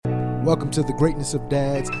Welcome to the Greatness of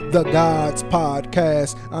Dads, the Gods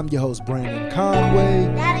Podcast. I'm your host, Brandon Conway.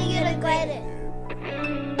 Daddy, you're the greatest.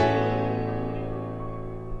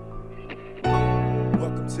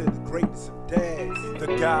 Welcome to the Greatness of Dads,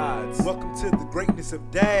 the Gods. Welcome to the Greatness of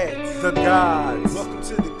Dads, the Gods. Welcome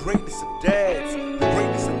to the Greatness of Dads, the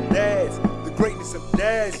Greatness of Dads, the Greatness of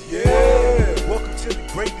Dads. Yeah. Welcome to the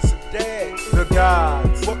Greatness of Dads, the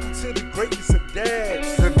Gods. Welcome to the Greatness of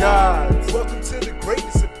Dads, the Gods. Welcome to the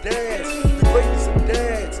Greatness of Dads, the Greatness of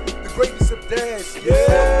Dads, the Greatness of Dads.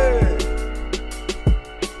 Yeah.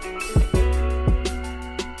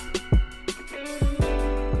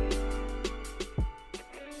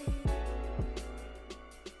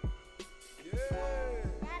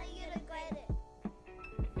 Daddy, you're the greatest.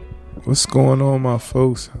 What's going on, my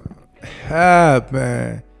folks?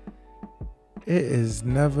 Man, it is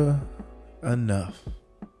never enough.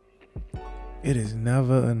 It is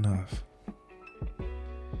never enough.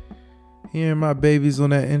 Hearing my babies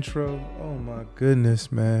on that intro, oh my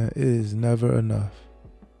goodness, man, it is never enough.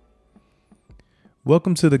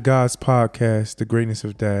 Welcome to the Gods Podcast, the Greatness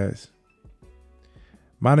of Dads.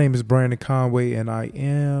 My name is Brandon Conway, and I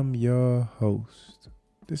am your host.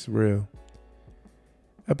 This is real.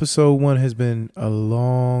 Episode 1 has been a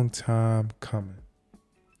long time coming.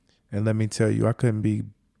 And let me tell you, I couldn't be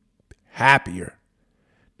happier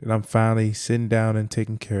that I'm finally sitting down and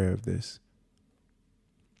taking care of this.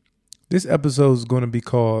 This episode is going to be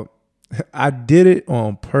called, I Did It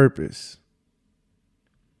on Purpose.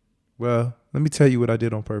 Well, let me tell you what I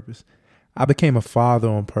did on purpose. I became a father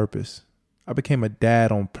on purpose. I became a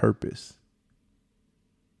dad on purpose.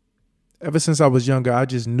 Ever since I was younger, I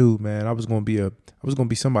just knew, man, I was going to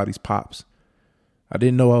be somebody's pops. I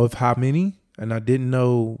didn't know of how many, and I didn't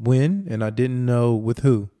know when, and I didn't know with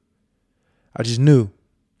who. I just knew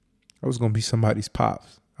I was going to be somebody's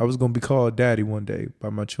pops. I was going to be called daddy one day by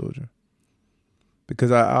my children.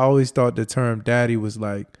 Because I always thought the term daddy was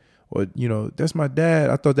like, or, you know, that's my dad.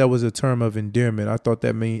 I thought that was a term of endearment. I thought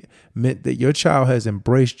that meant that your child has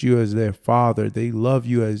embraced you as their father. They love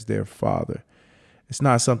you as their father. It's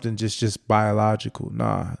not something just biological.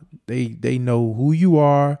 Nah, they know who you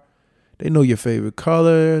are. They know your favorite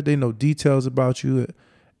color. They know details about you,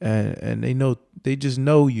 and they just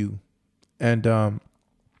know you. And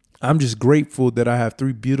I'm just grateful that I have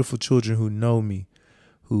 3 beautiful children who know me,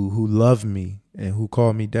 who love me, and who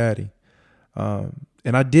call me daddy. And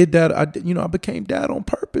I did that. I became dad on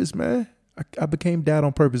purpose, man. I became dad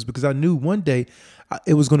on purpose because I knew one day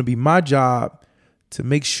it was going to be my job to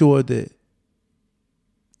make sure that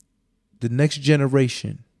the next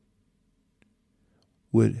generation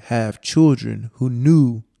would have children who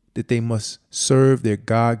knew that they must serve their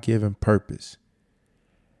God-given purpose.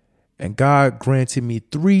 And God granted me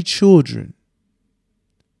 3 children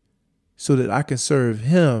so that I can serve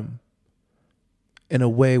him in a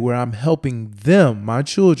way where I'm helping them, my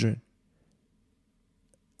children,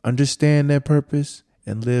 understand their purpose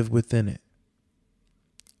and live within it.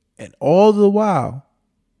 And all the while,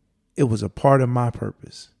 it was a part of my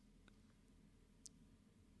purpose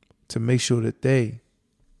to make sure that they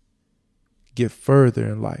get further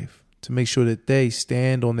in life, to make sure that they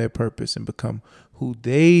stand on their purpose and become who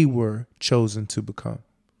they were chosen to become.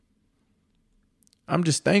 I'm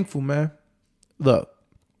just thankful, man. Look,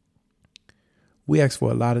 we ask for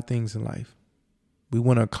a lot of things in life. We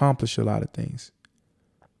want to accomplish a lot of things.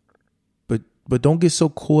 But don't get so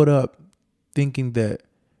caught up thinking that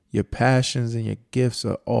your passions and your gifts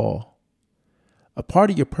are all. A part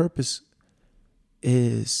of your purpose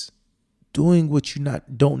is doing what you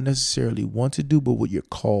don't necessarily want to do, but what you're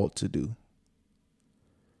called to do.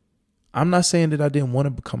 I'm not saying that I didn't want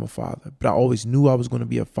to become a father, but I always knew I was going to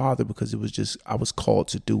be a father because I was called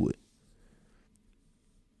to do it.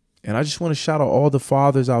 And I just want to shout out all the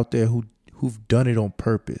fathers out there who've done it on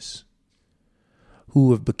purpose,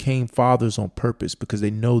 who have became fathers on purpose because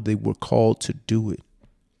they know they were called to do it.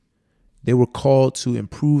 They were called to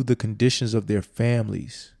improve the conditions of their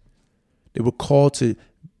families. They were called to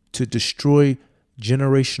destroy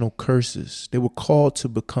generational curses. They were called to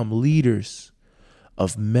become leaders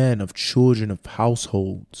of men, of children, of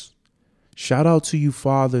households. Shout out to you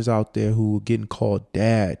fathers out there who are getting called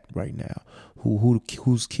dad right now,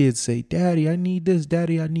 whose kids say, Daddy, I need this,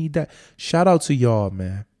 Daddy, I need that. Shout out to y'all,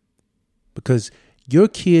 man, because your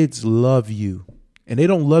kids love you, and they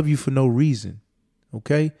don't love you for no reason,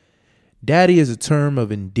 okay? Daddy is a term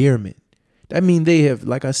of endearment. That means they have,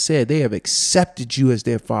 like I said, they have accepted you as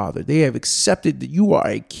their father. They have accepted that you are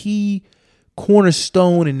a key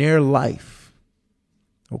cornerstone in their life.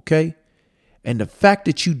 Okay? And the fact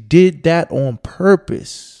that you did that on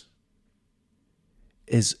purpose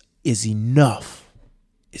is enough.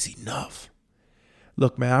 is enough.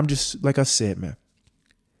 Look, man, I'm just, like I said, man,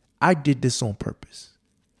 I did this on purpose.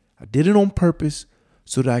 I did it on purpose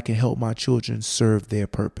so that I can help my children serve their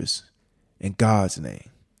purpose in God's name.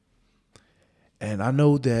 And I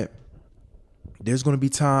know that there's going to be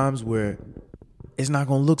times where it's not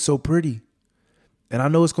going to look so pretty. And I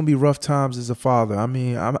know it's going to be rough times as a father. I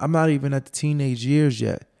mean, I'm not even at the teenage years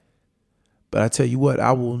yet. But I tell you what,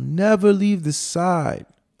 I will never leave the side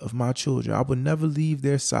of my children. I will never leave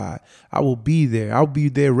their side. I will be there. I'll be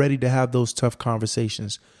there ready to have those tough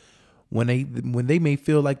conversations when they may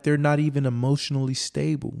feel like they're not even emotionally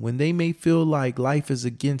stable, when they may feel like life is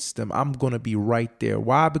against them. I'm going to be right there.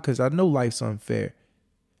 Why? Because I know life's unfair.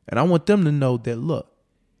 And I want them to know that, look,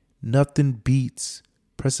 nothing beats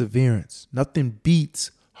perseverance. Nothing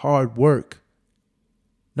beats hard work.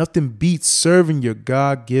 Nothing beats serving your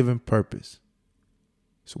God-given purpose.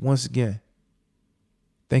 So once again,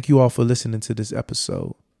 thank you all for listening to this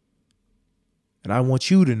episode. And I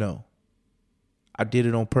want you to know I did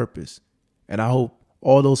it on purpose. And I hope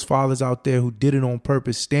all those fathers out there who did it on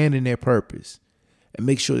purpose stand in their purpose and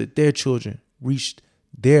make sure that their children reached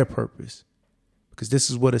their purpose. Because this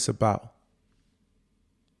is what it's about.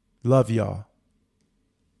 Love y'all.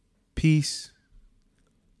 Peace,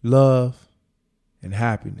 love, and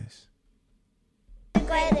happiness.